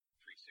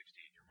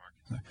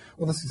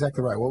Well, that's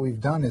exactly right. What we've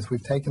done is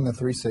we've taken the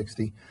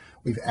 360,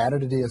 we've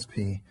added a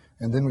DSP,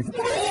 and then we've...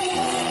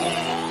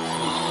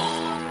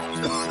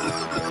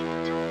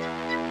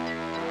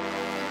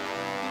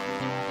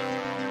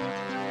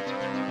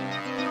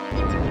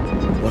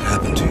 What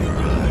happened to your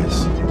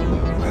eyes?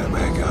 Well,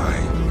 my guy,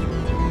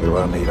 you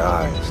will need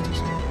eyes to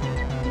see.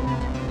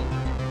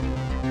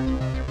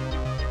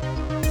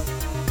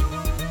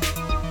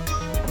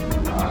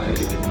 I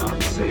did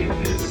not say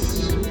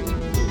this.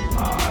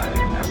 I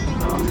am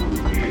not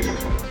here.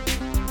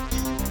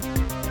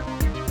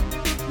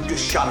 You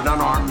just shot an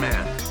unarmed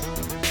man.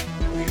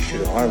 He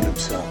should have harmed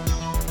himself.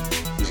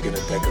 He's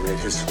gonna decorate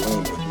his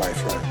swoon with my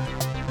friend.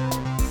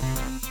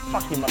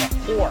 Fucking mother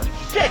whore.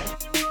 Shit!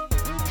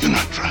 You're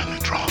not trying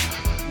to draw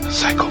a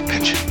psycho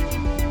pension.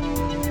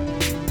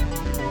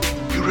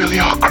 You really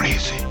are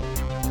crazy.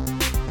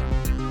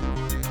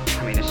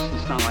 I mean,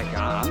 it's not like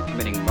I'm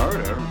committing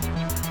murder.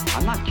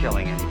 I'm not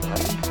killing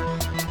anybody.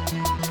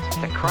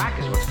 The crack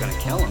is what's gonna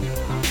kill him.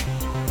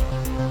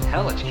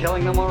 Hell, it's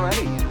killing them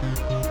already.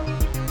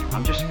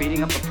 I'm just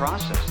speeding up the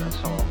process,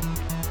 that's all.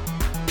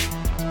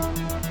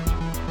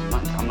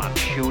 I'm not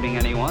shooting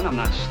anyone, I'm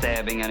not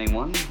stabbing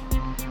anyone.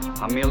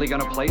 I'm merely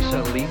gonna place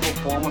a lethal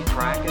form of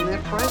crack in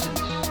their presence.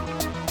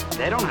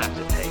 They don't have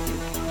to take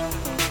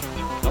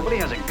it. Nobody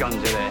has a gun to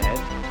their head.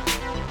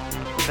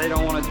 If they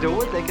don't want to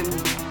do it, they can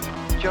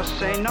just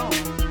say no.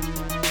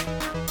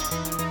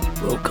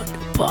 Welcome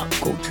to Pop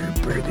Culture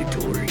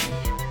Purgatory.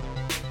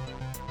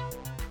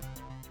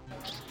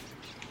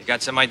 You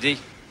got some ID?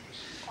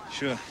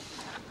 Sure.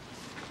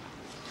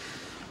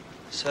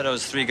 Saw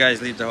those 3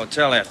 guys leave the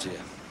hotel after you.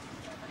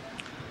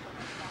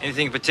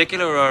 Anything in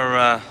particular,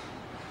 or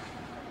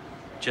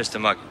just a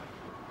mug?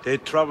 They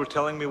had trouble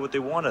telling me what they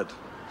wanted.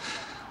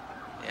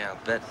 Yeah,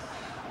 I'll bet.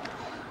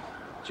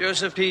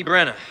 Joseph P.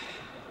 Brenner.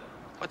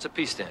 What's a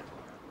P stand?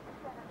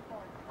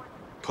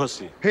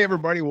 Pussy. Hey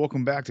everybody,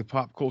 welcome back to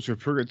Pop Culture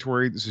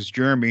Purgatory. This is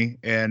Jeremy,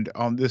 and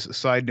on this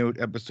side note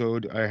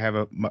episode, I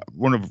have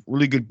one of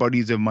really good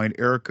buddies of mine,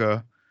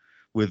 Erica,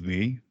 with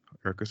me.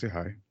 Erica, say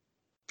hi.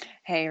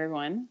 Hey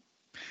everyone.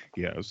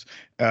 Yes,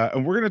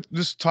 and we're gonna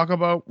just talk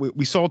about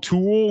we saw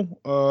Tool.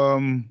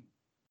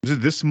 Was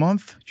it this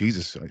month?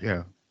 Jesus,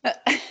 yeah,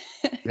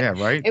 yeah,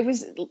 right. It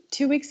was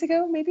 2 weeks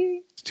ago,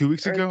 maybe. 2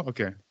 weeks ago,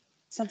 okay.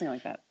 Something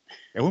like that.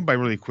 It went by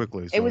really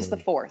quickly. So. It was the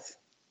 4th.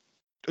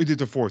 We did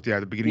the 4th, yeah,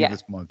 the beginning of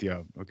this month,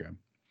 yeah, okay.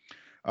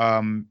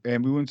 And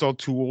we went and saw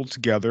Tool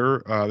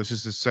together. This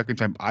is the second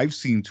time I've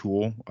seen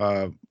Tool.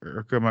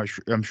 Erica,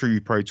 I'm sure you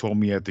probably told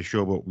me at the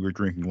show, but we were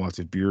drinking lots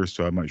of beer,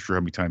 so I'm not sure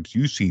how many times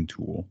you've seen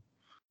Tool.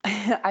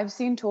 I've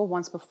seen Tool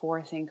once before,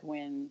 I think,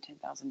 when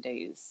 10,000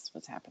 Days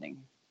was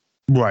happening.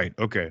 Right,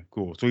 okay,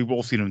 cool. So we've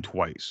all seen him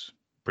twice,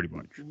 pretty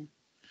much.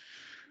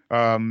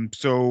 Mm-hmm.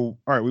 So,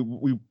 all right,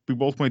 we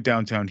both went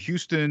downtown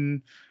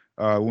Houston.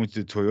 We went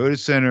to the Toyota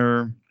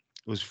Center.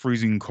 It was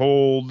freezing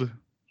cold.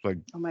 Like,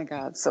 oh my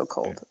God, so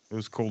cold. It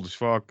was cold as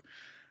fuck.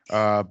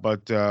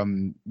 But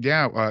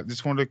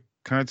just wanted to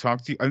kind of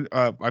talk to you.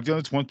 I've done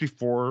this once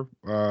before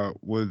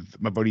with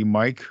my buddy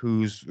Mike,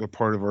 who's a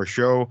part of our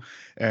show,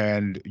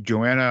 and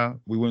Joanna.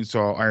 We went and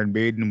saw Iron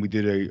Maiden. We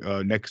did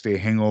a next day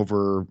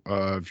hangover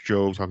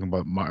show talking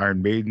about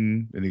Iron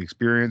Maiden and the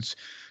experience.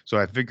 So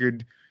I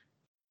figured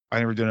I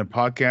never done a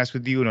podcast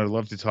with you, and I'd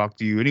love to talk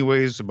to you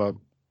anyways about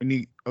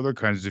any other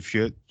kinds of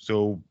shit.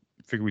 So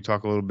figure we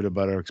talk a little bit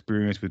about our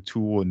experience with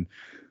Tool, and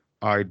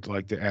I'd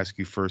like to ask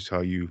you first how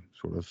you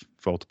sort of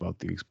felt about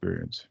the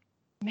experience.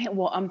 Man,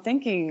 well, I'm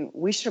thinking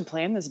we should have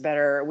planned this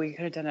better. We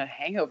could have done a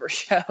hangover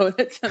show.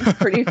 That sounds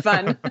pretty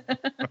fun.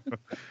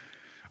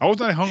 I was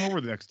not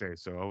hungover the next day,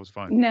 so I was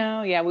fine.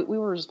 No, yeah, we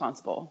were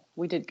responsible.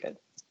 We did good.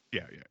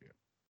 Yeah.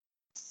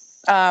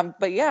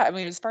 But yeah, I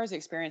mean, as far as the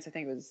experience, I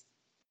think it was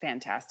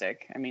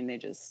fantastic. I mean, they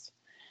just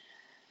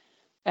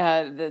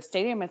the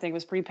stadium, I think,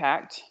 was pretty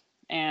packed,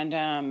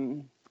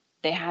 and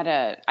they had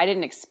I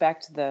didn't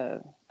expect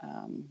the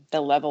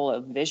level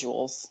of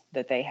visuals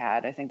that they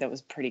had. I think that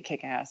was pretty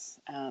kick-ass,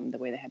 the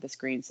way they had the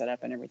screen set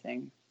up and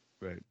everything.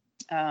 Right.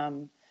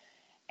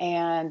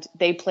 And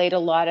they played a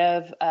lot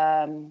of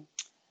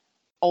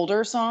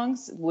older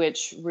songs,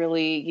 which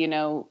really,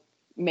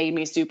 made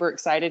me super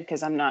excited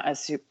because I'm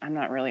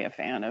not really a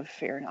fan of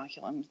Fear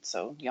Inoculum,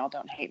 so y'all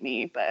don't hate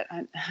me, but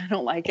I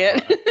don't like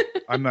it.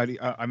 I'm not.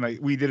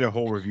 We did a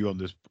whole review on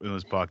this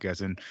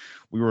podcast, and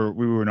we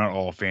were not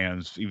all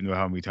fans, even though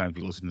how many times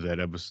we listened to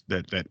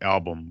that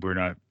album. We're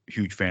not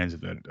huge fans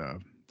of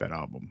that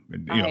album.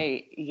 And,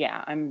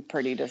 I'm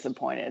pretty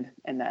disappointed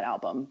in that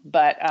album.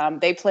 But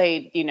they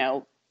played,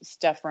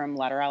 stuff from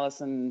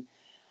Lateralis, and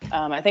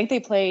I think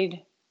they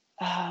played.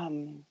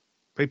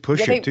 They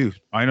pushed it too.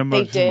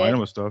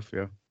 Inema stuff,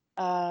 yeah.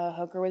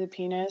 Hooker with a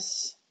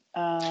Penis.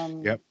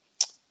 Yep.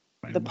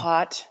 The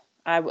Pot.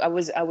 I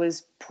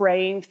was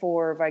praying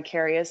for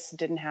Vicarious.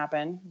 Didn't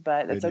happen,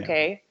 but that's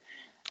okay.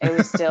 It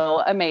was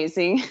still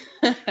amazing.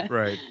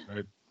 Right.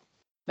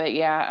 But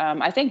yeah,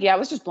 I think I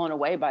was just blown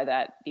away by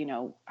that.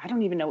 I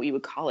don't even know what you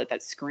would call it.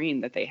 That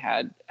screen that they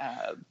had.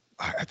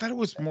 I thought it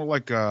was more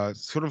like a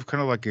sort of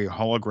kind of like a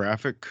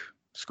holographic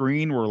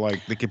screen where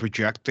like they can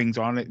project things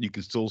on it. You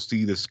can still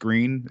see the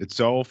screen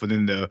itself, and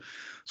then the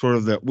sort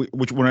of the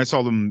which when I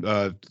saw them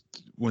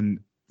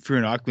when Fear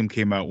and Inoculum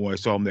came out, when I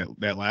saw them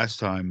that last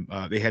time,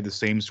 they had the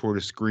same sort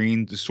of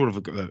screen, just sort of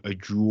like a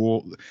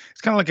jewel.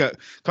 It's kind of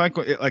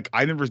like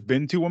I've never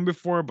been to one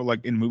before, but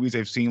like in movies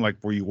I've seen, like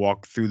where you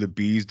walk through the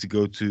bees to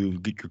go to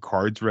get your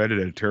cards read at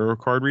a tarot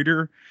card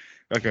reader,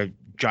 like a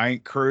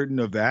giant curtain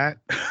of that.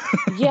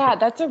 Yeah,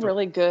 that's a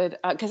really good,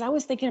 because I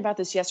was thinking about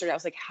this yesterday. I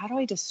was like, how do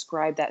I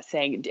describe that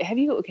thing?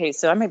 Okay,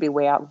 so I might be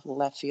way out of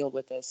left field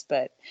with this,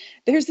 but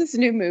there's this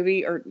new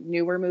movie or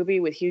newer movie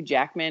with Hugh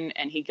Jackman,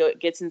 and he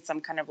gets in some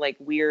kind of like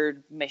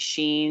weird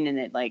machine, and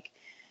it like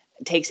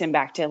takes him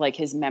back to like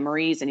his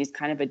memories, and he's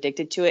kind of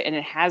addicted to it. And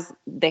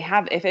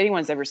if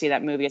anyone's ever seen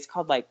that movie, it's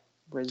called like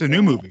It's a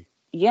new movie.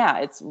 Yeah,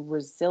 it's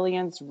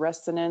Resonance,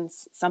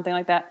 something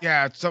like that.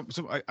 Yeah,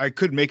 I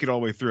couldn't make it all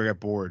the way through. I got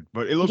bored,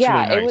 but it looks really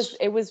nice.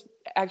 it was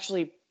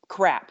actually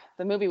crap.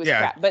 The movie was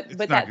crap, but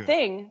that good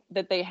thing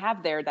that they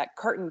have there, that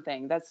curtain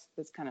thing, that's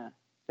kind of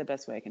the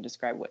best way I can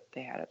describe what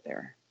they had up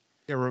there.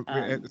 Yeah,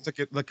 it's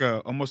like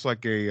a almost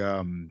like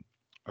a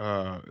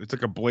it's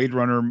like a Blade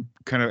Runner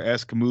kind of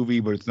esque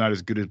movie, but it's not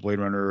as good as Blade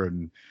Runner.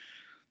 And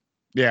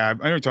yeah, I know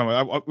what you're talking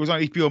about. It was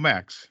on HBO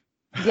Max.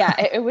 Yeah,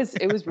 it was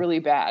really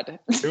bad.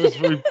 It was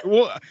really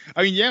well.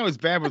 I mean, yeah, it was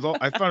bad, but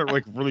I found it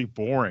like really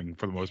boring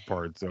for the most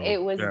part. So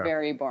it was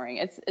very boring.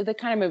 It's the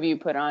kind of movie you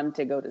put on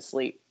to go to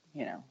sleep.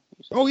 You know.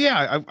 Oh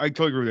yeah, I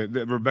totally agree with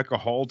that. Rebecca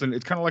Halton.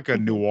 It's kind of like a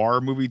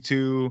noir movie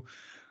too,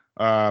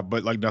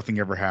 but like nothing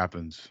ever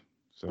happens.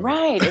 So.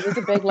 Right. It was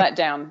a big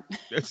letdown.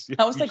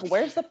 I was like,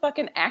 "Where's the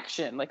fucking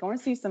action? Like, I want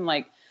to see some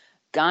like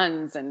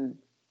guns and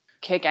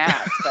kick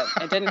ass," but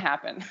it didn't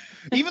happen.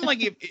 Even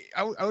like if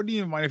I wouldn't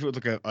even mind if it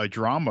was like a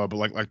drama, but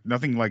like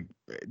nothing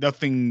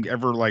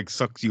ever like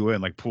sucks you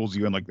in, like pulls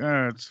you in, like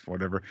it's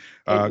whatever.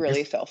 It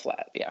really fell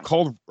flat. Yeah.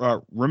 Called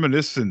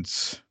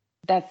Reminiscence.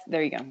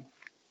 There you go.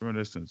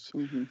 Reminiscence.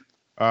 Mm-hmm.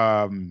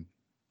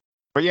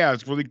 But yeah,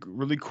 it's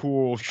really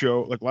cool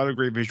show. Like a lot of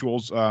great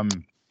visuals.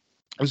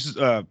 This is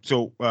I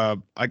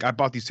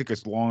bought these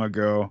tickets long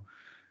ago,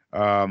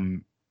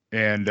 and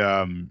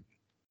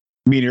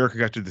me and Erica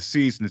got to the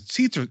seats, and the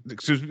seats are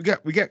so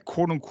we got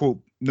quote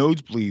unquote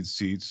nosebleed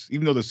seats,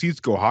 even though the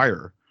seats go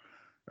higher.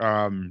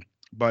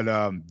 But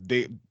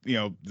they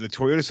the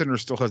Toyota Center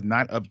still has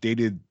not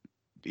updated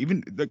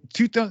even like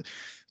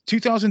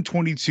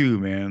 2022,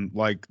 man.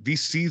 Like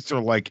these seats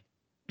are like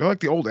they're like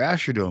the old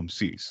Astrodome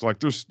seats. Like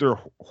they're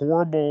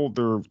horrible.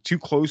 They're too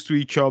close to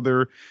each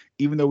other.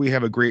 Even though we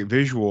have a great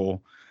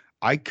visual,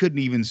 I couldn't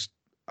even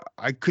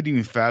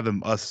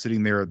fathom us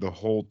sitting there the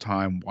whole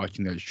time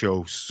watching that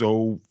show.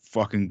 So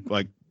fucking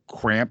like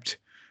cramped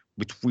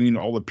between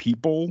all the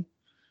people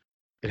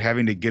and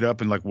having to get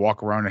up and like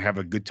walk around and have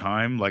a good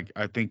time. Like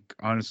I think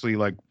honestly,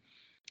 like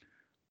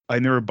I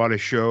never bought a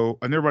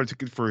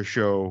ticket for a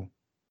show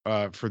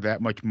for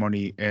that much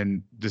money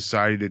and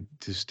decided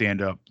to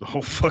stand up the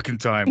whole fucking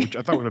time, which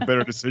I thought was a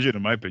better decision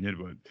in my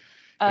opinion.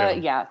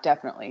 But yeah,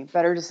 definitely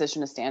better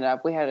decision to stand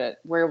up.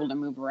 We're able to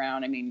move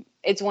around. I mean,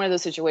 it's one of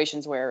those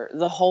situations where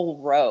the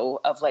whole row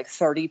of like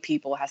 30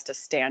 people has to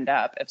stand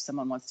up if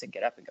someone wants to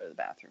get up and go to the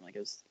bathroom. Like it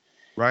was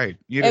right.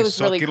 You had it to was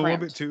suck really it a little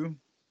cramped. bit too.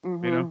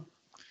 Mm-hmm. You know.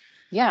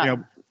 Yeah.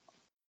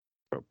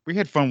 We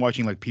had fun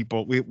watching like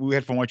people. We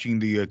had fun watching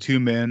the two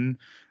men.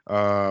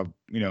 Hop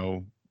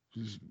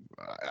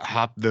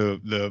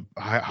the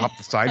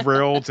side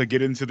rail to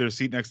get into their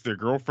seat next to their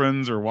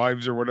girlfriends or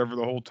wives or whatever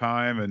the whole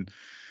time. And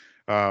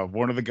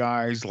one of the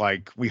guys,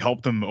 like we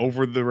helped him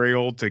over the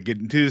rail to get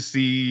into his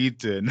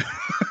seat and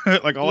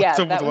like all that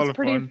stuff was a lot of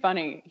fun. Pretty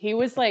funny. He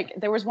was like,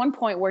 there was one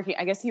point where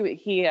I guess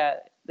he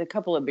the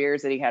couple of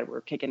beers that he had were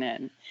kicking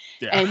in,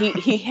 and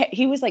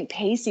he was like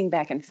pacing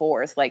back and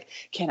forth, like,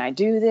 can I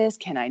do this?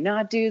 Can I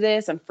not do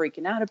this? I'm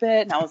freaking out a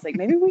bit. And I was like,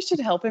 maybe we should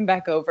help him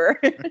back over.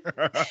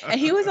 And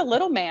he was a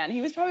little man.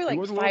 He was probably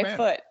like 5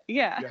 foot.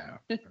 Yeah.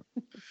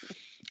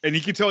 And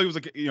you could tell he was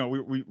like,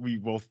 we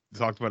both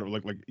talked about it.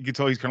 Like you could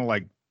tell he's kind of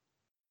like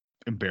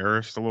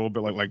embarrassed a little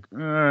bit, like I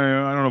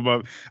don't know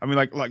about. I mean,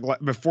 like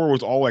before it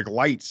was all like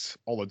lights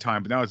all the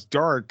time, but now it's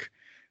dark.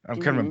 I'm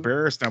kind of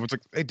embarrassed now. It's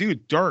like, hey,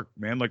 dude, dark,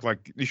 man.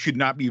 Like you should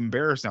not be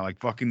embarrassed now. Like,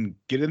 fucking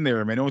get in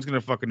there, man. No one's gonna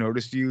fucking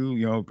notice you.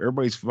 You know,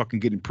 everybody's fucking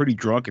getting pretty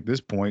drunk at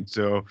this point.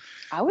 So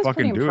I was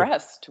pretty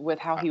impressed with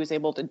how he was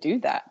able to do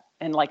that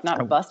and like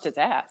not bust his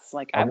ass.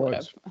 Like I would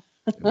have.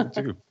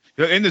 Too.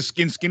 And the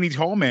skinny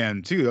tall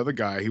man too. The other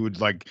guy, he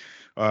would like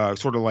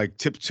sort of like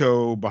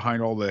tiptoe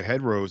behind all the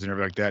head rows and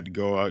everything like that to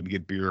go out and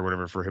get beer or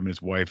whatever for him and his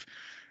wife.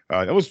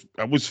 That was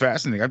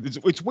fascinating.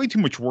 It's way too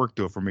much work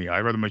though for me.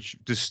 I'd rather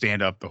just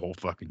stand up the whole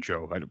fucking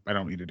show. I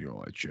don't need to do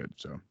all that shit.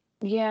 So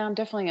yeah, I'm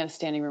definitely a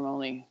standing room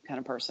only kind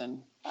of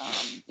person.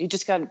 You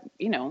just got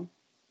you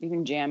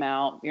can jam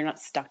out. You're not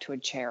stuck to a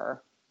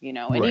chair. And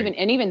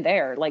right. even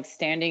there, like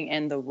standing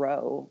in the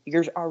row,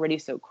 you're already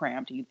so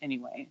cramped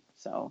anyway.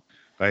 So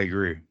I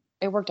agree.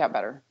 It worked out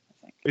better,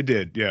 I think. It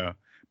did, yeah.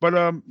 But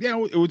yeah,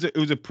 it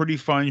was a pretty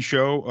fun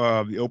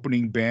show. The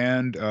opening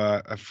band,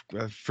 I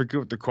forget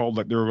what they're called.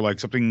 Like they were like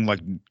something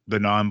like the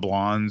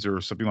Non-Blondes or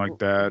something like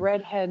that.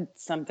 Redhead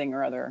something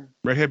or other.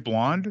 Redhead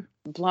Blonde.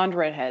 Blonde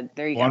redhead.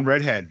 There you Blonde go.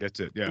 Redhead. That's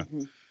it. Yeah.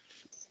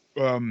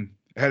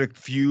 Had a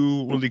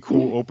few really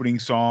cool opening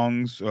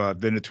songs.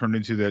 Then it turned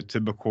into that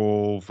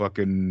typical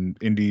fucking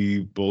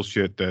indie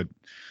bullshit that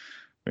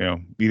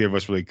neither of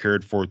us really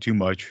cared for too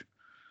much.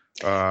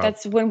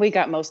 That's when we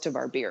got most of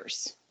our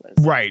beers.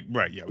 Right,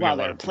 yeah. While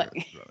they were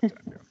playing.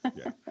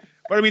 Yeah.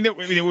 But I mean,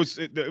 it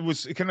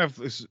was kind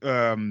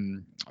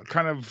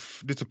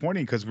of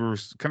disappointing because we were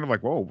kind of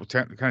like, whoa,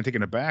 kind of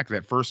taken aback.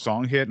 That first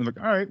song hit, and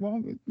like, all right,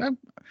 well,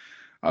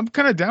 I'm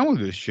kind of down with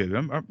this shit.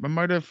 I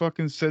might have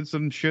fucking said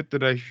some shit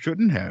that I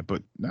shouldn't have,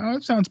 but no,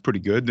 it sounds pretty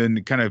good. Then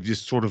it kind of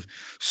just sort of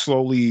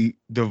slowly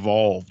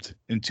devolved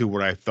into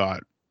what I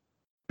thought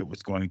it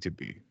was going to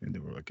be, and they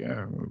were like,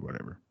 yeah,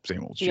 whatever,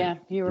 same old shit. Yeah,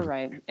 you were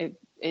right.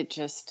 It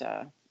just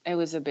it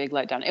was a big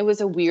letdown. It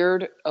was a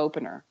weird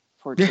opener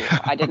for Tool. Yeah.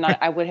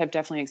 I would have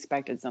definitely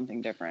expected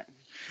something different.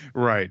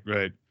 Right.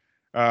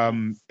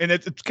 And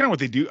it's kind of what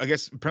they do. I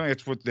guess apparently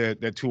that's what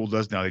that Tool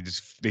does now.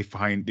 They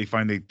find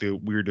the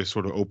weirdest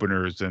sort of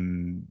openers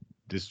and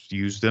just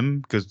use them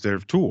because they're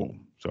Tool.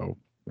 So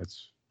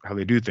that's how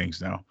they do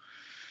things now.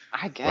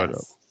 I guess.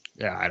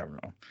 But, yeah, I don't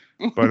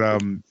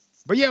know.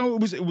 But yeah, it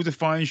was a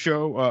fine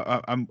show.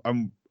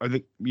 I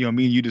think me and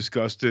you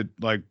discussed it,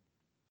 like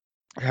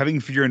having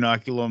Fear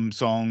Inoculum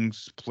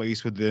songs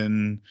placed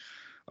within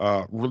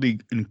really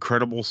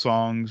incredible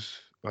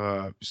songs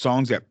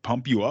that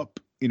pump you up,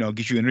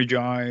 get you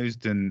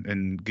energized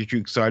and get you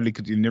excited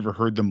because you never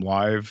heard them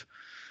live.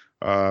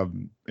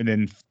 And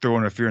then throw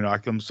in a Fear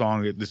Inoculum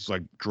song, it just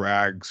like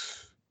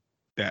drags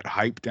that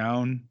hype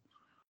down.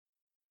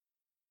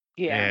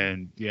 Yeah.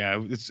 And yeah,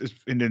 it's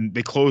and then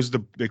they closed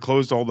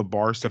all the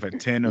bar stuff at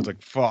 10. I was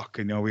like, fuck,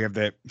 we have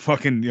that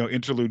fucking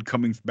interlude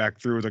coming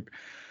back through. It's like,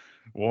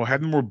 well, I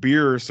had more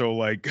beer, so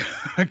like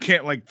I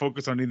can't like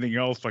focus on anything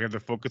else. Like I have to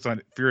focus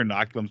on Fear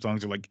Inoculum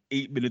songs are like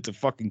 8 minutes of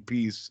fucking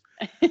piece.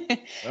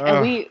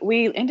 And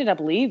we ended up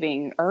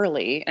leaving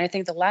early, and I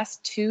think the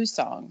last 3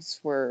 songs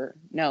were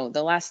Fear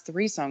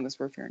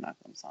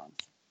Inoculum songs.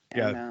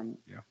 And,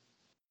 yeah.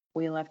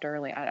 We left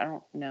early. I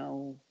don't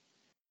know.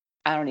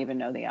 I don't even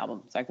know the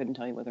album, so I couldn't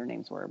tell you what their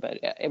names were, but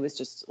it was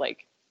just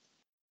like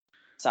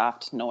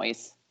soft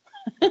noise.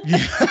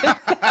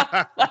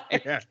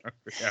 Yeah.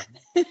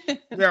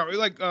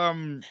 Like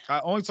the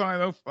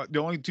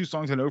only 2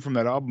 songs I know from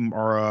that album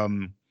are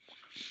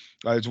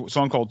it's a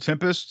song called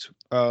Tempest,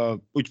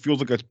 which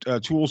feels like a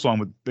Tool song,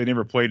 but they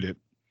never played it.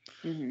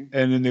 Mm-hmm.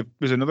 And then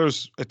there's another.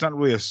 It's not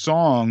really a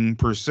song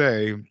per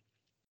se.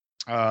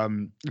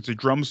 It's a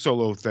drum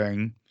solo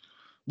thing,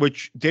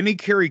 which Denny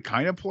Carey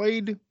kind of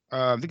played.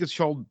 I think it's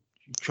called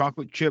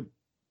Chocolate Chip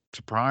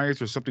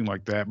Surprise or something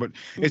like that. But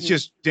it's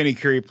just Denny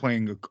Carey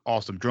playing an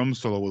awesome drum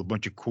solo with a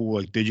bunch of cool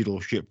like digital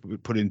shit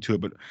put into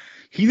it. But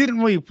he didn't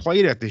really play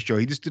it at this show.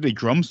 He just did a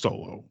drum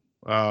solo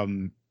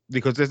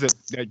because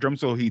that drum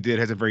solo he did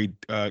has a very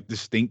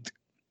distinct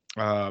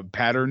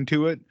pattern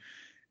to it.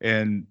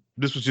 And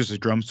this was just a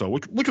drum solo,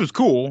 which was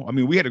cool. I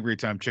mean, we had a great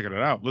time checking it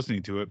out,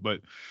 listening to it,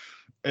 but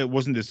it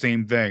wasn't the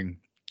same thing.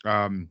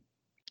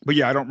 But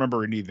yeah, I don't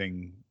remember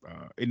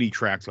any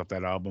tracks off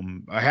that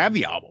album. I have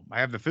the album. I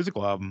have the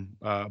physical album.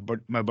 But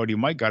my buddy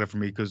Mike got it for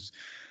me because,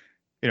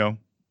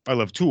 I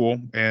love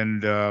Tool,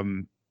 and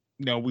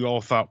we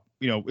all thought,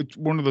 it's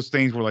one of those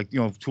things where like,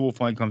 if Tool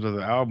finally comes out of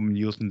the album and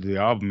you listen to the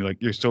album,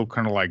 you're still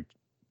kind of like,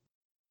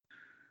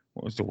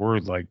 what was the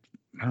word? Like,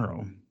 I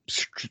don't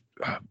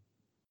know,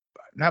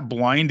 not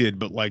blinded,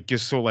 but like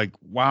just so like,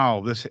 wow,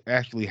 this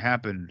actually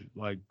happened.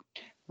 Like,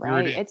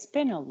 right. It's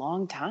been a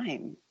long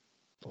time.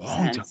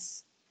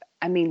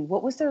 I mean,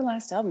 what was their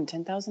last album?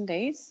 10,000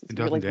 Days?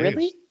 10,000 Days.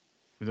 Really?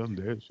 10,000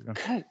 Days. Yeah.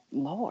 Good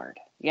Lord.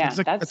 Yeah,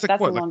 that's a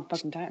long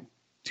fucking time.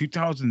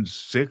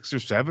 2006 or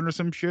 7 or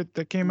some shit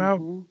that came out.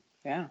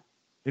 Yeah.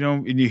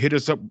 And you hit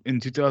us up in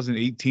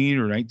 2018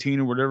 or 19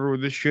 or whatever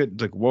with this shit.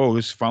 It's like, whoa,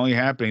 this is finally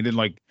happening. Then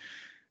like,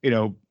 it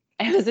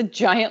was a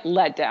giant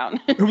letdown.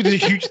 It was a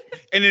huge,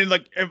 and then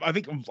like, I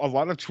think a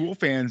lot of Tool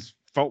fans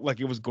felt like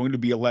it was going to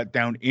be a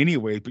letdown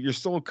anyway, but you're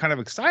still kind of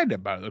excited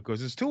about it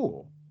because it's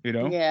Tool,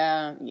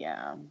 Yeah.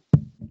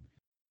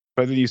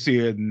 But then you see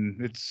it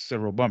and it's a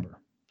real bummer.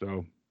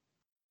 So.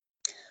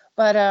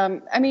 But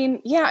I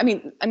mean,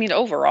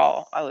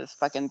 overall, I was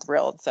fucking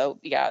thrilled. So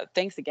yeah,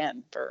 thanks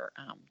again for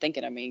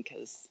thinking of me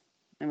because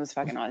it was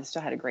fucking awesome. I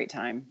still had a great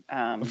time.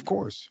 Of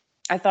course.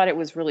 I thought it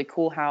was really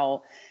cool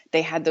how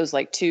they had those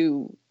like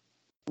 2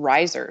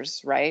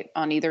 risers right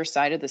on either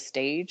side of the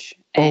stage.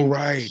 And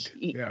right.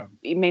 Yeah.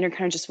 Maynard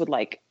kind of just would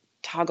like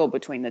toggle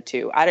between the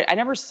 2. I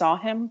never saw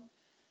him.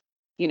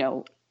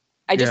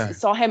 I just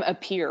saw him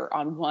appear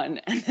on one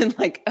and then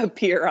like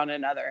appear on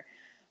another.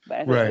 But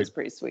I think it was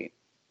pretty sweet.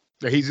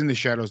 He's in the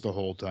shadows the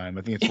whole time.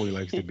 I think it's where he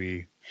likes to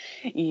be.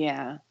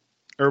 Yeah.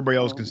 Everybody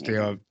else can stay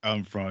out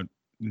in front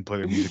and play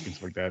their music and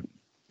stuff like that.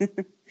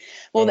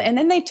 Well, and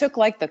then they took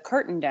like the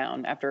curtain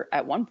down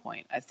at one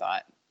point, I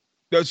thought.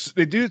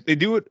 They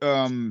do it.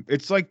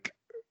 It's like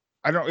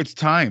I don't. It's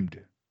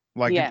timed.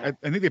 Like Yeah.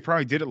 I think they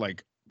probably did it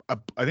like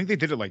I think they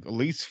did it like at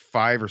least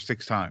 5 or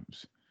 6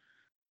 times.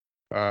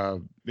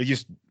 They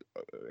just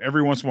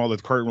every once in a while the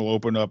curtain will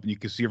open up and you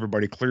can see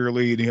everybody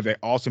clearly. And you have that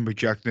awesome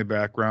projector in the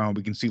background.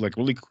 We can see like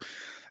really.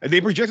 And they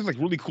projected like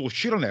really cool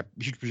shit on that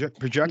huge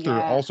projector.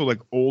 Yeah. Also like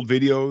old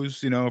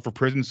videos, for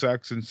prison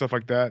sex and stuff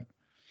like that.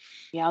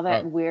 Yeah, all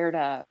that weird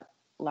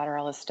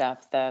Lateralis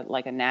stuff, the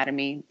like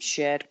anatomy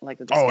shit, like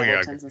with the Oh,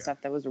 yeah, skeletons and stuff.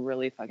 That was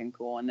really fucking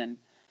cool. And then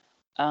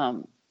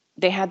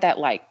they had that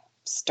like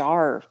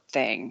star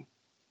thing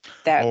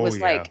that Oh, was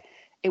yeah. like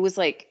it was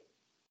like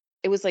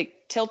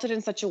tilted in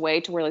such a way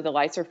to where like the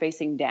lights are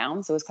facing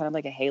down, so it was kind of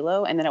like a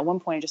halo. And then at one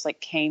point it just like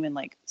came and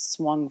like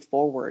swung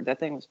forward. That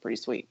thing was pretty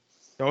sweet.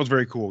 That was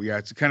very cool. Yeah,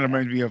 it's kind of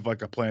reminds me of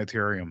like a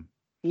planetarium.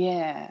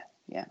 Yeah.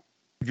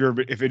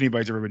 If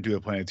anybody's ever been to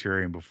a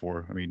planetarium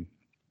before, I mean,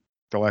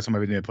 the last time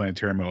I've been to a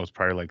planetarium, I was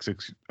probably like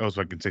I was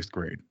like in 6th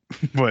grade,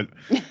 but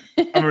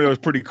I mean, it was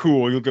pretty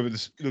cool. You look at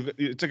this,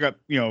 it's like a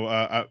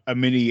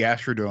mini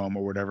Astrodome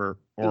or whatever.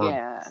 Or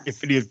Yeah.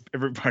 if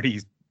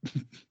everybody's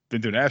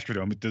been to an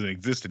Astrodome, it doesn't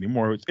exist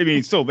anymore. I mean,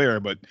 it's still there,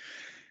 but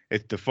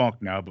it's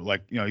defunct now. But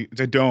like,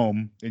 it's a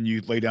dome, and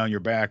you lay down your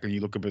back and you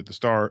look up at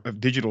the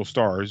digital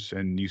stars,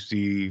 and you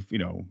see,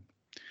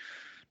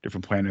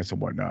 different planets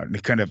and whatnot. And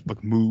it kind of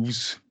like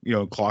moves,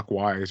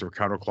 clockwise or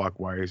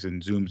counterclockwise,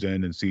 and zooms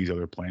in and sees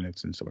other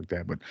planets and stuff like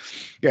that. But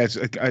yeah, it's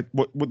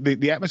what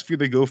the atmosphere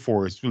they go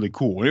for is really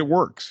cool, and it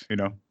works.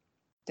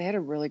 They had a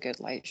really good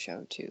light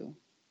show too.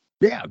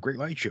 Yeah, great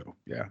light show.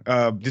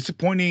 Yeah,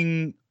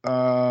 disappointing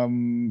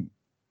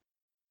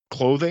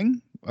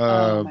clothing.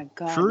 Oh my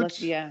god!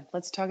 Shirts.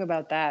 Let's talk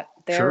about that.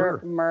 Their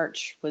Sure.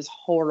 merch was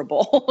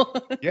horrible.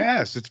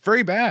 Yes, it's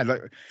very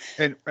bad.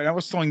 And I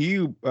was telling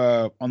you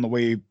on the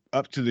way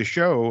up to the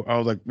show, I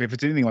was like, if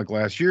it's anything like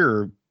last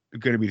year, I'm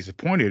going to be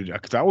disappointed,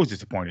 because I was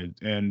disappointed.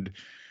 And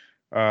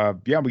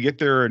we get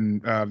there,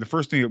 and the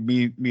first thing that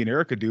me and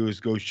Erica do is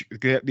go.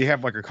 They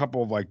have like a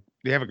couple of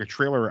they have like a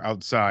trailer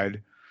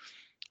outside,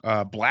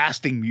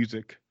 blasting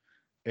music,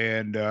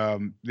 and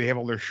they have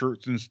all their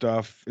shirts and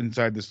stuff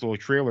inside this little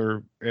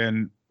trailer,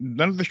 and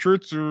none of the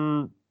shirts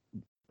are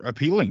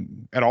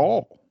appealing at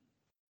all.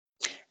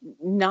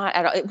 Not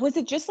at all. Was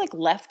it just like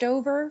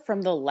leftover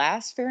from the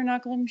last Fair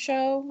Inoculum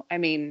show? I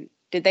mean,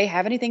 did they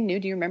have anything new?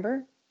 Do you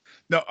remember?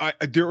 No,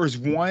 there was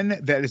one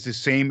that is the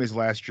same as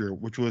last year,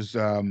 which was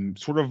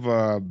sort of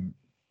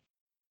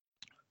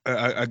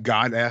a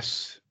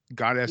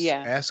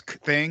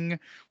goddess-esque thing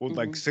with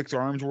like 6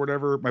 arms or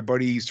whatever. My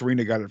buddy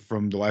Serena got it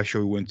from the last show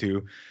we went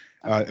to.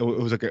 It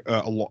was like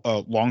a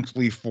long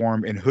sleeve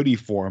form and hoodie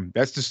form.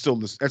 That's still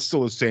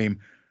the same.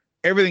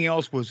 Everything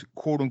else was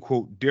quote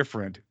unquote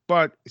different,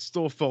 but it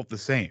still felt the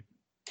same.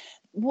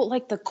 Well,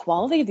 like the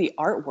quality of the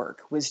artwork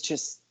was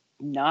just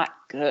not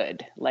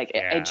good. Like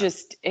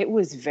it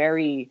was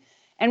very,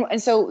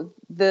 and so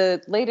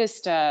the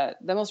latest, the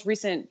most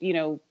recent,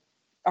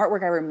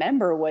 artwork I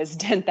remember was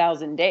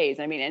 10,000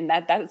 Days. I mean, and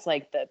that's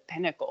like the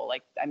pinnacle.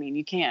 Like, I mean,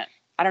 you can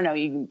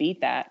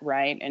beat that,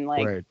 right? And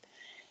like, Right.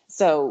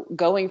 So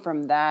going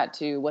from that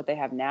to what they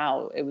have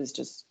now, it was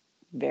just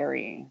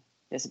very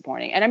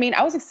disappointing. And I mean,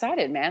 I was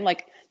excited, man.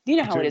 Like,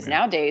 how it is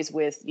nowadays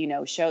with,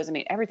 shows. I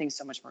mean, everything's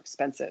so much more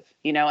expensive,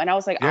 and I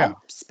was like,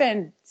 I'll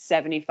spend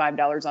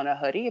 $75 on a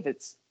hoodie if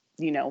it's,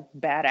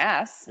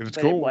 badass. If it's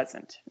but cool. It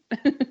wasn't.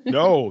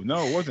 No,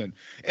 it wasn't.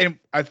 And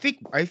I think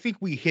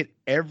we hit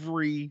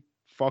every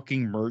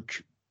fucking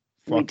merch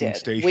We did.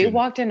 station. We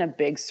walked in a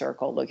big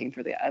circle looking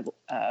for the,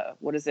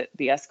 what is it?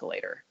 The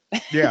escalator.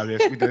 Yeah, we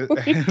did.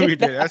 We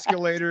did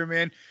escalator,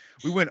 man.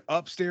 We went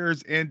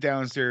upstairs and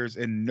downstairs,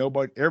 and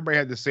everybody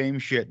had the same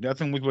shit.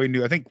 Nothing was really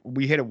new. I think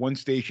we hit at one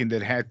station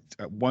that had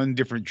one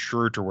different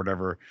shirt or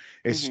whatever.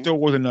 It still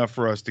wasn't enough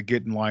for us to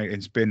get in line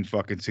and spend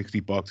fucking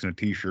 $60 in a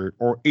t-shirt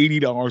or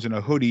 $80 in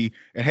a hoodie.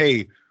 And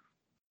hey,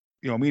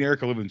 me and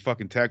Erica live in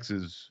fucking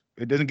Texas.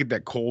 It doesn't get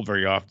that cold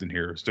very often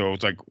here. So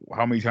it's like,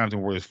 how many times can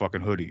we wear this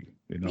fucking hoodie?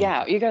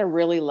 Yeah, you got to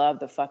really love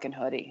the fucking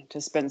hoodie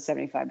to spend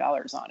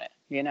 $75 on it,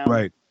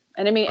 Right.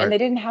 And I mean, and they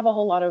didn't have a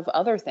whole lot of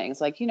other things.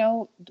 Like,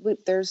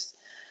 there's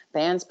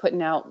bands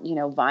putting out,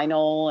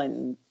 vinyl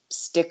and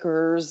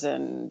stickers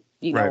and,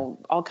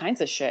 all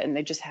kinds of shit. And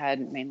they just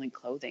had mainly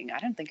clothing. I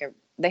don't think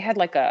they had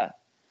like a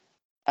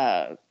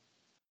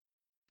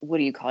what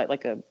do you call it?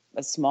 Like a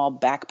small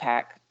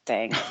backpack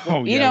thing.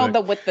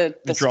 With the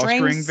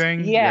drawstring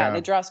thing. Yeah,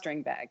 the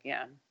drawstring bag.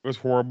 Yeah. It was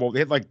horrible. They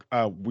had like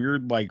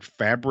weird like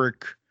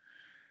fabric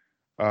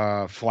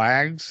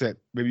flags that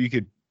maybe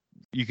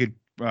you could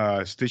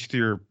stitch to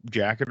your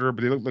jacket, but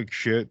they look like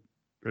shit.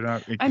 They're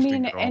not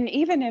interesting at all. And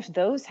even if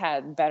those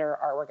had better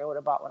artwork, I would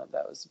have bought one of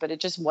those. But it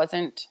just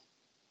wasn't.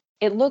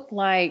 It looked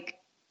like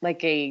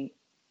a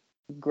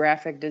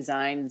graphic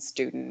design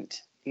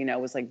student,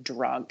 was like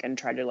drunk and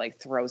tried to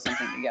like throw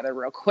something together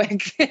real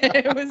quick.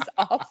 It was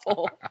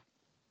awful.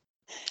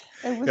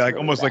 It was like really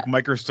almost bad.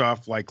 like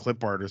Microsoft like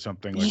clip art or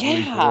something. Like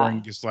really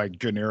boring, just like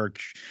generic.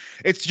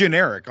 It's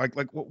generic. Like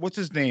what's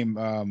his name?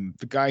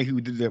 The guy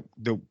who did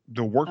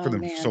the work for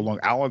them for so long,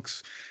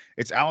 Alex.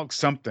 It's Alex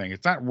something.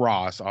 It's not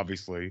Ross,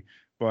 obviously,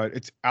 but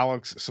it's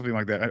Alex something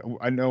like that.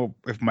 I know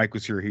if Mike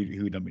was here, he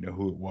would let me know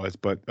who it was.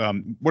 But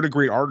what a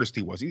great artist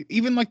he was.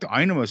 Even like the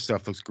Inema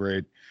stuff looks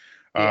great.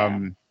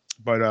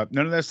 But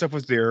none of that stuff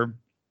was there.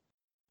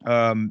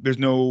 There's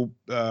no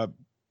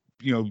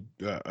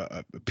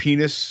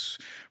penis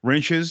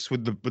wrenches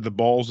with the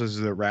balls as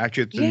the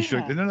ratchets and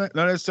shit. None of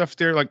that stuff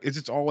there. Like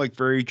it's all like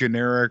very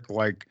generic.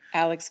 Like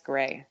Alex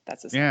Gray,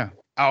 that's his name. Yeah,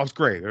 Alex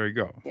Gray. There you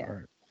go. Yeah. All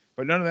right.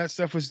 But none of that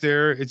stuff was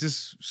there. It's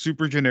just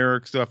super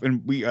generic stuff.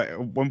 And we at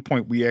one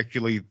point we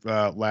actually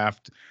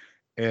laughed,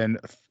 and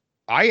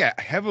I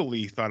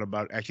heavily thought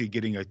about actually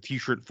getting a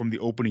T-shirt from the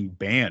opening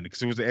band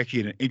because it was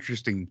actually an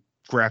interesting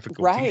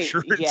graphical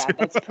T-shirt. Yeah,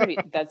 that's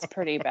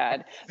pretty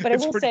bad. But I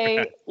will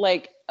say,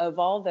 like, of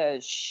all the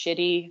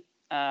shitty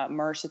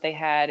merch that they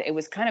had, it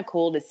was kind of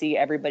cool to see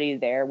everybody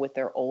there with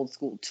their old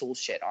school Tool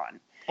shit on.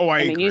 Oh,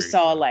 I mean, agree. You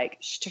saw like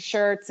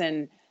shirts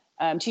and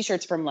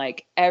T-shirts from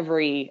like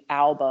every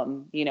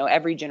album,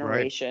 every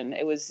generation. Right.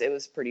 It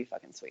was pretty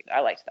fucking sweet.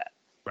 I liked that.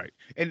 Right,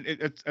 and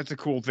that's a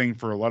cool thing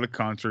for a lot of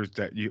concerts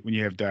that when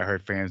you have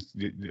diehard fans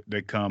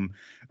that come,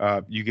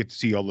 you get to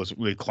see all those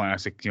really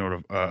classic,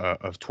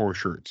 of tour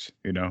shirts.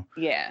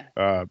 Yeah.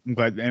 I'm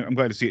glad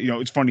to see it.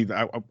 It's funny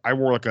that I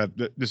wore like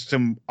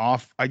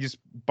I just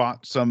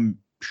bought some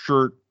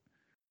shirt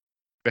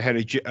that had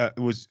it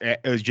was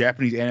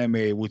Japanese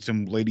anime with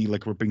some lady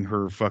like ripping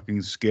her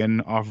fucking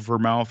skin off of her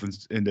mouth,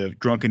 and the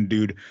drunken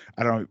dude.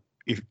 I don't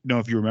know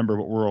if you remember,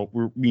 but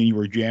me and you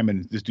were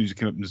jamming. This dude's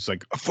came up and just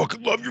like, I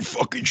fucking love your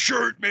fucking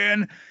shirt,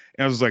 man.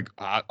 And I was like,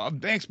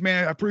 thanks,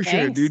 man. I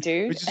appreciate it, dude.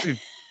 It's just a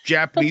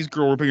Japanese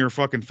girl ripping her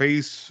fucking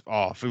face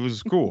off. It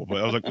was cool,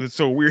 but I was like, it's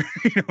so weird.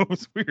 It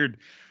was weird.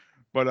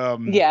 But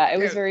it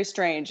was very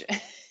strange.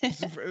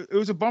 It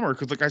was a bummer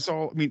because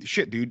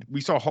shit, dude.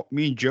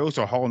 Me and Joe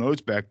saw Hall &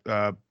 Oates back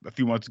a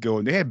few months ago,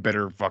 and they had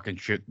better fucking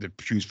shit to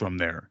choose from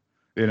there.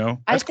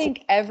 I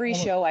think every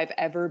show I've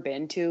ever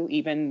been to,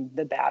 even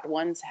the bad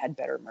ones, had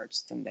better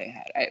merch than they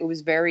had. I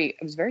was very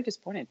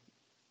disappointed.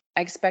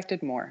 I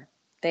expected more.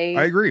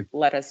 I agree.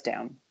 Let us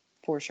down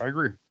for sure. I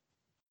agree.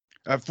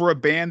 For a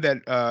band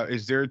that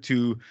is there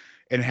to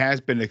and has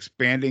been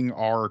expanding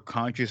our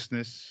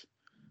consciousness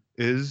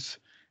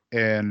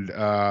and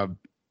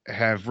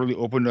have really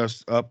opened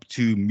us up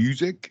to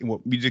music and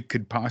what music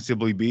could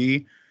possibly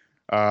be.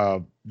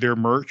 Their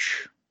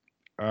merch.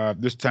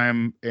 This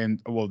time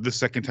this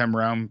second time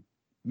around,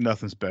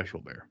 nothing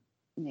special there.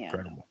 Yeah,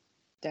 incredible.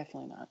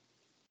 Definitely not.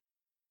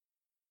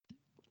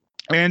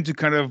 And to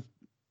kind of,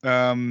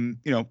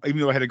 even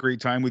though I had a great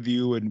time with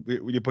you and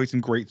you played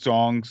some great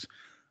songs,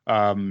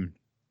 I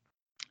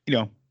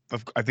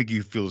think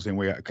you feel the same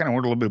way. I kind of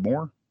want a little bit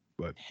more,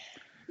 but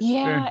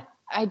yeah,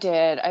 I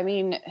did. I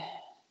mean,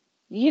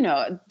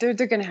 they're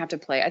going to have to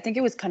play. I think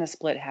it was kind of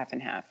split half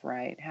and half,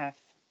 right? Half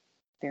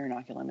Fear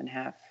Inoculum and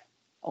half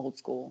old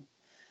school.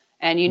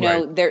 And,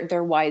 right.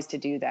 They're wise to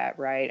do that,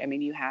 right? I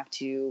mean, you have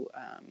to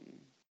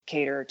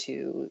cater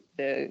to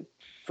the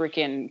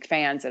freaking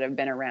fans that have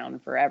been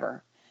around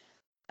forever.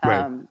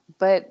 Right.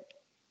 But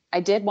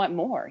I did want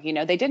more.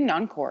 They did an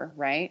encore,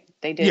 right?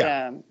 They did.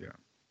 Yeah.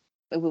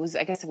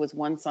 I guess it was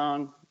one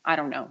song. I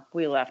don't know.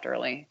 We left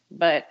early,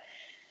 but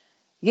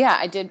yeah,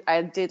 I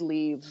did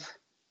leave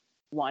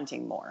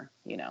wanting more.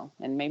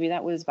 And maybe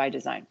that was by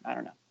design. I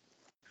don't know.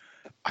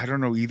 I don't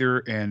know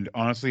either. And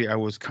honestly, I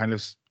was kind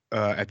of.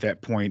 At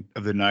that point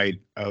of the night,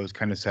 I was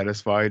kind of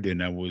satisfied,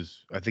 and I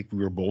think we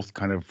were both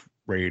kind of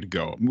ready to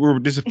go. We were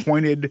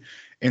disappointed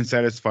and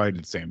satisfied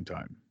at the same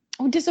time.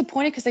 I'm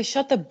disappointed because they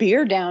shut the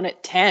beer down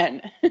at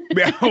 10.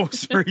 Yeah, I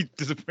was very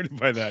disappointed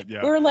by that.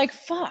 Yeah. We were like,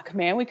 fuck,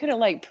 man, we could have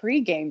like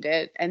pre-gamed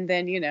it, and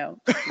then, it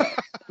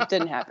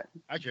didn't happen.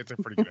 Actually, that's a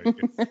pretty good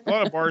idea. A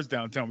lot of bars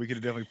downtown, we could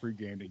have definitely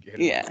pre-gamed it.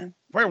 Yeah.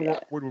 Probably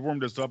would have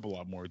warmed us up a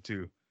lot more,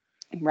 too.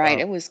 Right.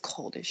 It was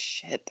cold as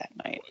shit that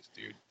night. It was,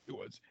 dude. It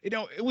was.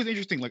 It was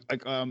interesting. Like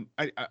I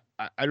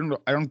don't know.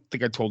 I don't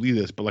think I told you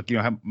this, but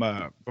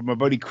my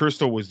buddy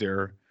Crystal was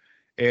there,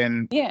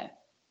 and yeah,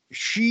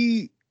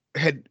 she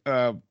had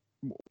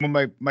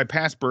when my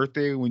past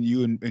birthday when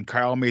you and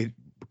Kyle made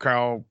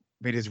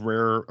his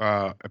rare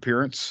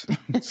appearance,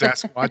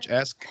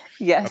 Sasquatch-esque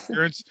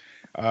appearance.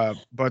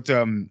 But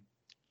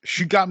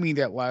she got me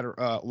that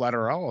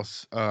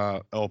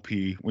Lateralis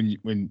LP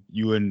when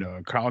you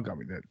and Kyle got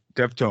me that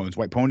Deftones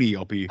White Pony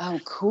LP. Oh,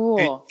 cool.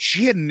 And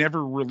she had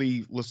never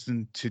really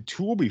listened to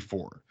Tool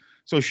before.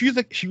 So she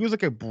was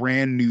like a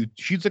brand new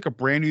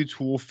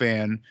Tool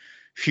fan.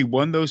 She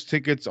won those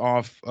tickets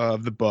off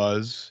of the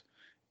Buzz,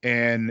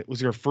 and it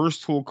was her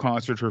first Tool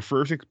concert, her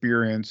first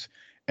experience.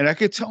 And I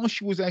could tell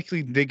she was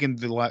actually digging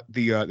the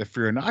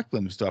Fear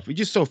Inoculum stuff. It's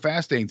just so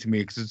fascinating to me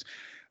because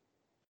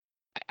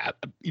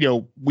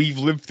we've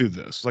lived through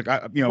this. Like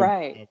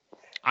right.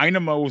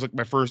 Inema was like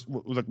my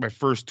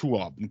first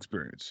Tool album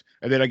experience,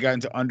 and then I got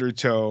into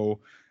Undertow.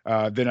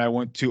 Then I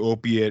went to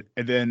Opiate,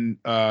 and then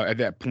at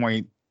that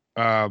point,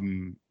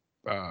 I'm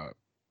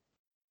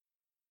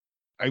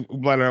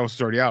glad I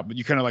was already out. But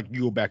you kind of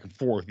you go back and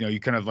forth. You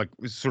kind of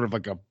it's sort of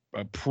like a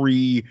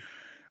pre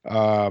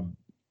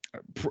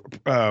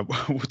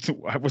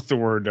what's the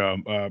word?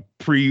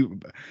 Pre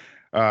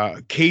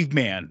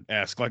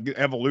caveman-esque, like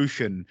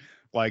evolution.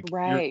 Like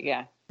Right.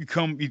 Yeah.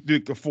 you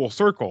do a full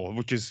circle,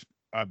 which is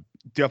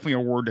definitely a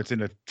word that's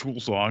in a Tool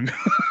song.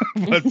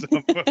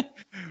 but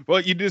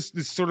well, you just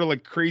this sort of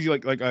like crazy,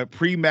 like a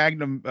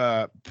pre-Magnum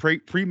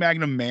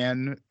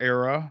Man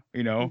era,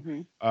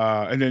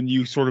 and then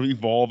you sort of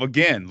evolve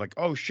again. Like,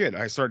 oh shit,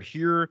 I start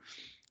here,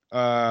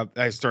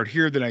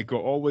 then I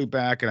go all the way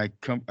back, and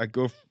I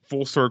go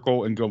full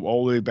circle and go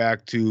all the way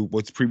back to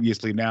what's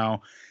previously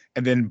now,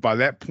 and then by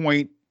that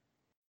point,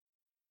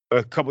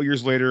 a couple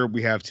years later,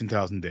 we have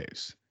 10,000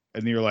 Days,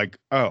 and you're like,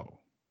 oh,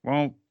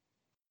 well,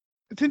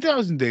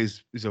 10,000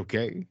 Days is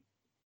okay.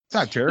 It's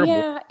not terrible.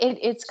 Yeah,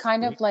 it's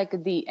kind of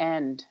like the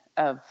end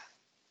of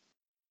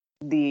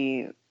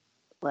the,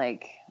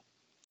 like,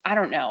 I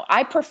don't know.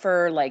 I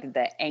prefer like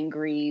the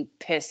angry,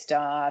 pissed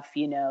off,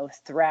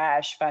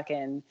 thrash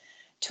fucking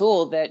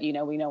Tool that, we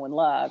know and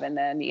love. And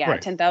then,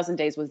 Right. 10,000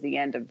 Days was the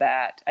end of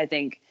that. I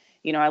think,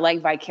 I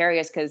like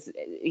Vicarious because,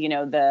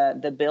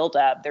 the build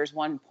up, there's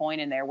one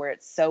point in there where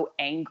it's so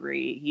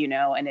angry,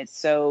 and it's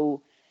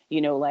so,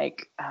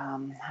 like, how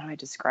do I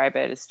describe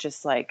it? It's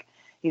just like,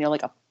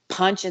 like a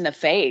punch in the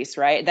face,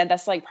 right?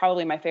 That's like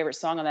probably my favorite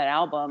song on that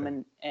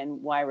album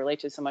and why I relate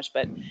to it so much.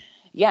 But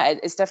yeah,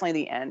 it's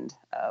definitely the end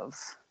of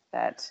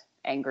that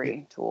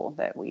angry Tool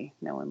that we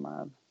know and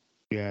love.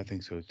 Yeah, I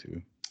think so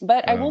too.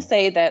 But I will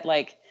say that,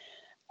 like,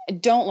 I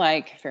don't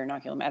like Fear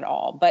Inoculum at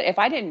all. But if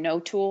I didn't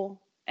know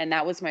Tool and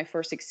that was my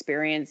first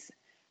experience,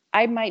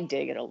 I might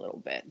dig it a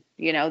little bit.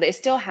 It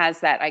still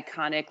has that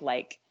iconic,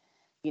 like,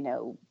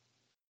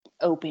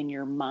 open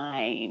your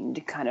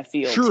mind kind of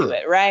feel to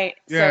it, right?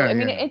 Yeah, so I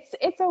mean,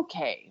 it's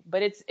okay,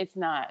 but it's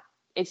not.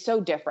 It's so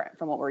different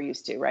from what we're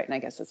used to, right? And I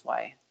guess that's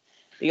why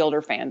the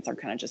older fans are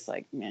kind of just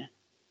like, meh.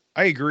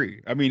 I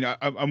agree. I mean,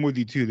 I'm with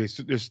you too. There's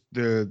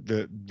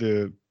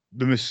the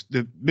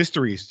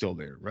mystery is still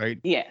there, right?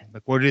 Yeah.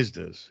 Like, what is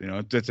this?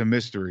 That's a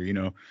mystery.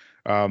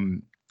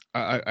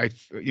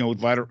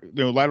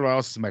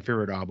 Lateralus is my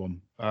favorite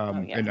album.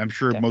 And I'm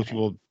sure definitely. most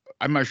people.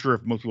 I'm not sure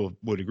if most people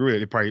would agree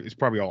with it. It's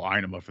probably all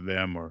Einema for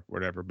them or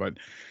whatever. But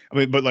I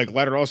mean, but like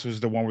Lateralus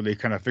was the one where they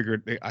kind of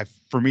figured,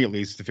 for me at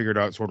least, they figured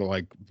out sort of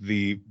like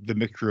the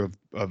mixture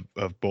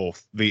of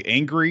both the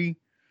angry,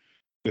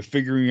 the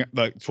figuring out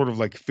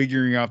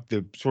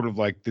the sort of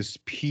like this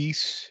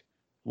peace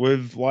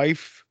with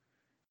life.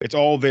 It's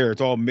all there.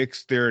 It's all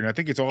mixed there, and I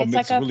think it's It's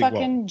mixed like a really well.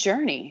 fucking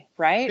journey,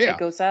 right? Yeah. It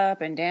goes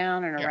up and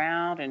down and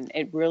around, and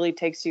it really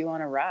takes you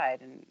on a ride.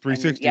 And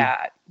 360.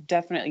 Yeah,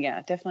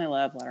 definitely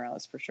love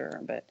Lateralus for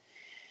sure. But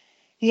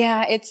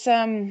yeah, it's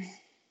I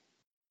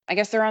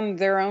guess they're on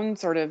their own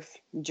sort of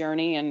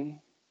journey, and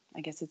I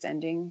guess it's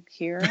ending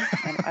here.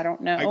 I don't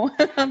know.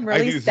 I'm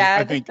really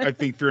sad. I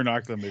think Fear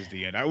Inoculum is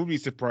the end. I would be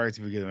surprised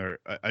if we get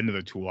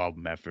another Tool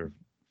album after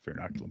Fear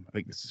Inoculum. I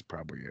think this is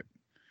probably it.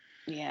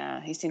 Yeah,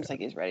 he seems like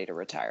he's ready to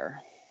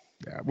retire.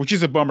 Yeah, which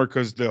is a bummer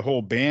because the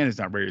whole band is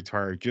not ready to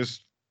retire.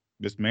 Just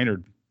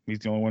Maynard, he's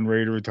the only one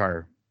ready to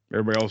retire.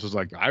 Everybody else is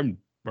like, I'm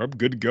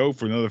good to go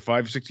for another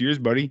 5-6 years,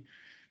 buddy.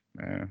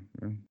 Yeah,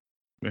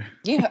 I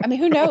mean,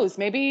 who knows?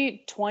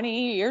 Maybe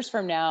 20 years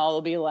from now,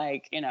 it'll be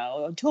like,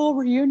 a Tool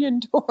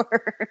reunion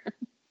tour.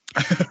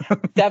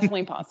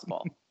 Definitely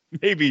possible.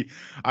 Maybe.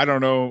 I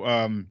don't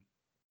know.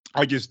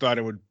 I just thought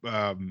it would.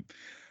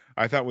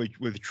 I thought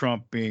with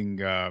Trump being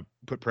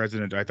put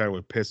president, I thought it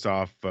would piss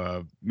off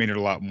Maynard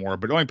a lot more,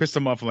 but it only pissed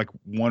him off in like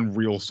one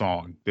real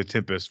song, The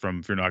Tempest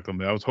from Fear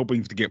Inoculum. I was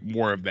hoping to get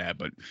more of that,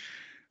 but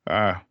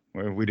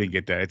we didn't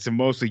get that. It's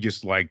mostly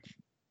just like,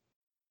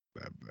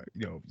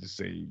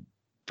 just a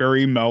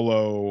very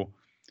mellow,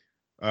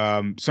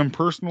 some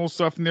personal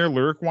stuff in there,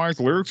 lyric-wise.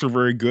 The lyrics are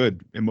very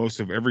good in most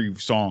of every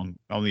song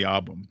on the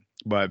album,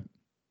 but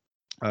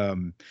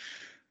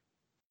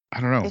I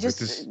don't know. It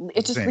just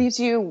leaves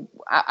you.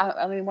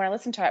 I mean, when I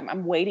listen to it,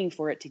 I'm waiting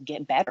for it to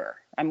get better.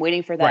 I'm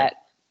waiting for that,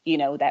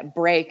 Right. that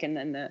break, and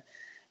then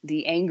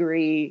the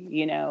angry,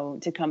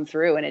 to come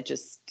through, and it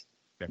just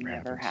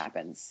never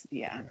happens.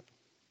 Yeah.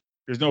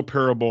 There's no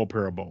parabola.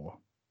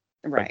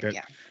 Right. Like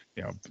that,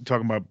 yeah.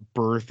 Talking about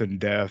birth and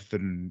death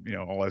and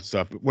all that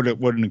stuff. What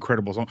an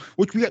incredible song.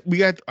 Which we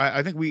had.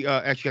 I think we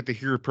actually got to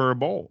hear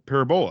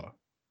Parabola.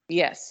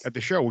 Yes. At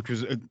the show, which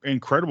was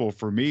incredible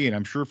for me, and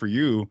I'm sure for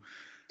you.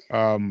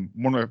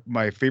 One of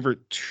my favorite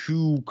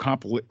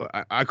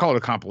I call it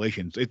a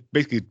compilation. It's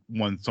basically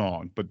one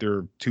song, but there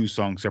are two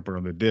songs separate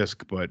on the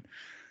disc. But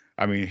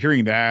I mean,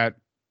 hearing that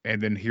and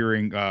then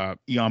hearing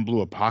Eon Blue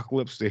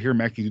Apocalypse, to hear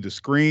Mackie do the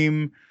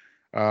scream,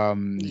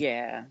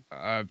 yeah,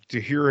 to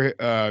hear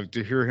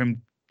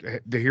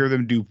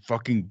them do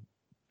fucking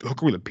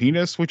Hooker with a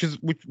Penis, which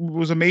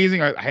was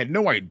amazing. I'd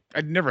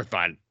never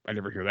thought I'd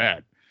ever hear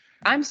that.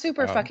 I'm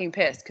super fucking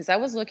pissed because I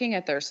was looking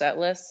at their set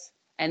lists.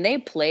 And they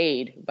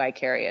played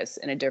Vicarious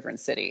in a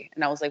different city.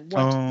 And I was like,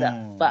 what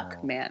the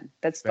fuck, man?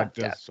 That's fucked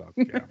up. Suck.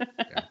 Yeah,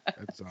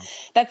 that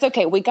sucks. That's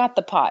okay. We got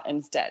the pot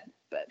instead.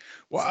 but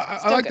well,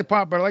 I like the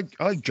pop, but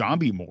I like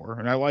Zombie more,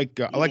 and I like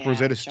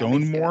Rosetta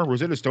Stone more. Good.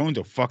 Rosetta Stone's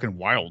a fucking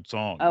wild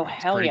song. Oh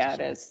hell yeah, it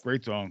is.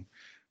 Great song.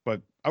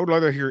 But I would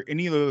rather hear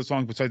any of the other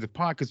songs besides the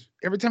pot, because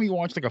every time you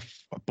watch like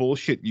a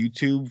bullshit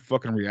YouTube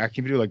fucking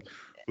reaction video, like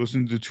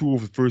listen to the Tool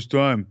for the first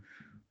time,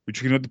 we're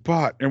checking out the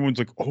pot, everyone's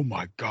like, "Oh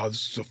my god,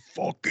 this is a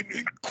fucking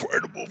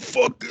incredible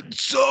fucking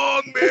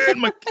song, man!"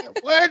 I'm like,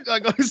 what?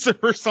 Like, it's the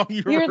first song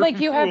you're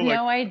like, you have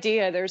no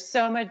idea. There's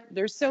so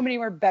many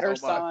more better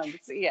songs.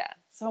 Yeah,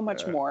 so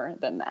much more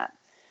than that.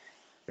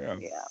 Yeah.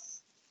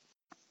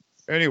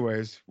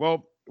 Anyways,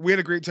 well, we had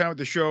a great time at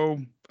the show,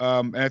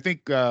 and I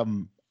think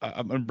I'm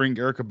gonna bring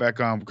Erica back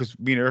on, because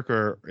me and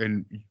Erica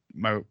and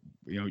my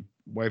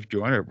wife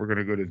Joanna, we're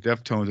gonna go to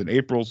Deftones in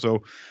April.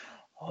 So,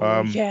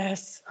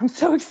 yes, I'm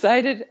so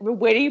excited. We're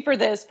waiting for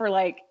this for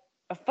like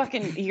a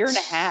fucking year and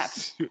a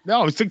half.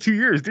 No, it's like 2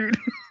 years, dude.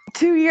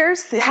 2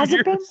 years? Has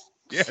it been?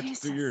 Yeah,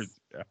 it's 2 years.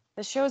 Yeah.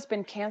 The show's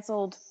been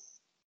canceled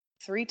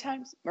 3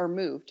 times or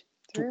moved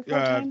 3 or 4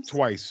 times.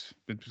 Twice.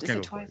 Is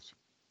it twice?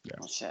 Yeah.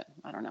 Well, shit.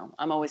 I don't know.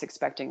 I'm always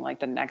expecting like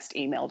the next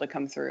email to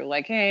come through.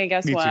 Like, hey,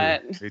 guess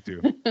what? Me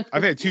too.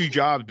 I've had 2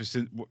 jobs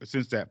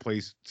since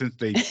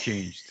they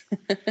changed.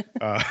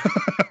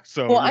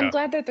 So. Well, I'm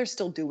glad that they're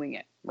still doing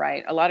it.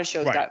 Right. A lot of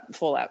shows got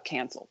full out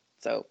canceled.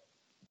 So.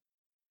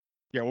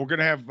 Yeah, we're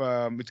gonna have.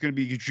 It's gonna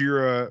be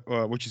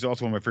Gojira, which is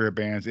also one of my favorite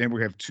bands, and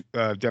we have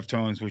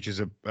Deftones, which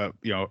is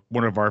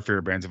one of our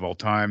favorite bands of all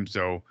time.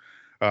 So,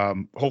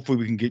 hopefully,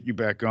 we can get you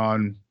back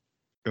on,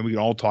 and we can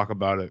all talk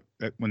about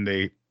it when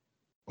they.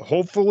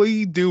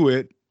 Hopefully do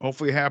it.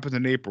 Hopefully it happens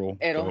in April.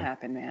 It'll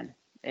happen, man.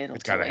 It'll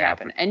totally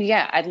happen. And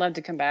yeah, I'd love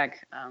to come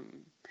back.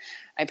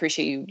 I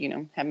appreciate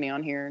you, having me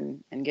on here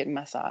and getting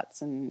my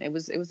thoughts. And it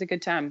was a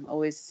good time.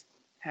 Always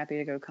happy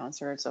to go to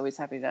concerts. Always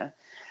happy to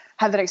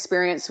have that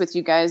experience with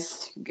you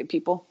guys, good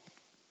people.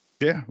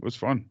 Yeah, it was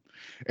fun.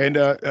 And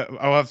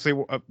I'll have to say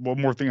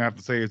one more thing I have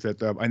to say is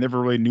that I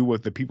never really knew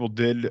what the people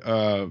did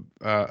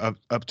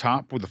up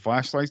top with the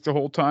flashlights the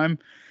whole time.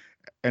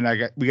 And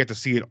we got to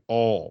see it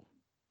all.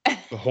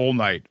 The whole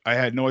night. I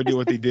had no idea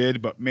what they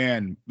did, but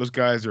man, those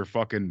guys are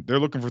they're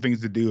looking for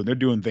things to do, and they're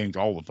doing things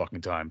all the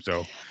fucking time.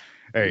 So,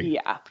 hey,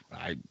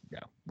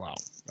 wow.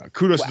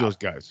 Kudos to those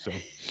guys. So,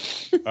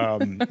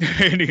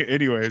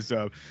 anyways,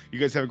 you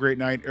guys have a great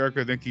night.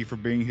 Erica, thank you for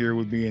being here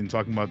with me and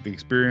talking about the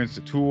experience,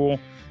 the Tool,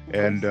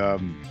 and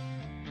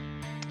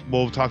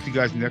we'll talk to you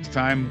guys next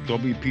time.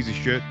 Don't be a piece of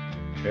shit,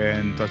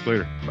 and talk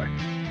later.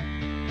 Bye.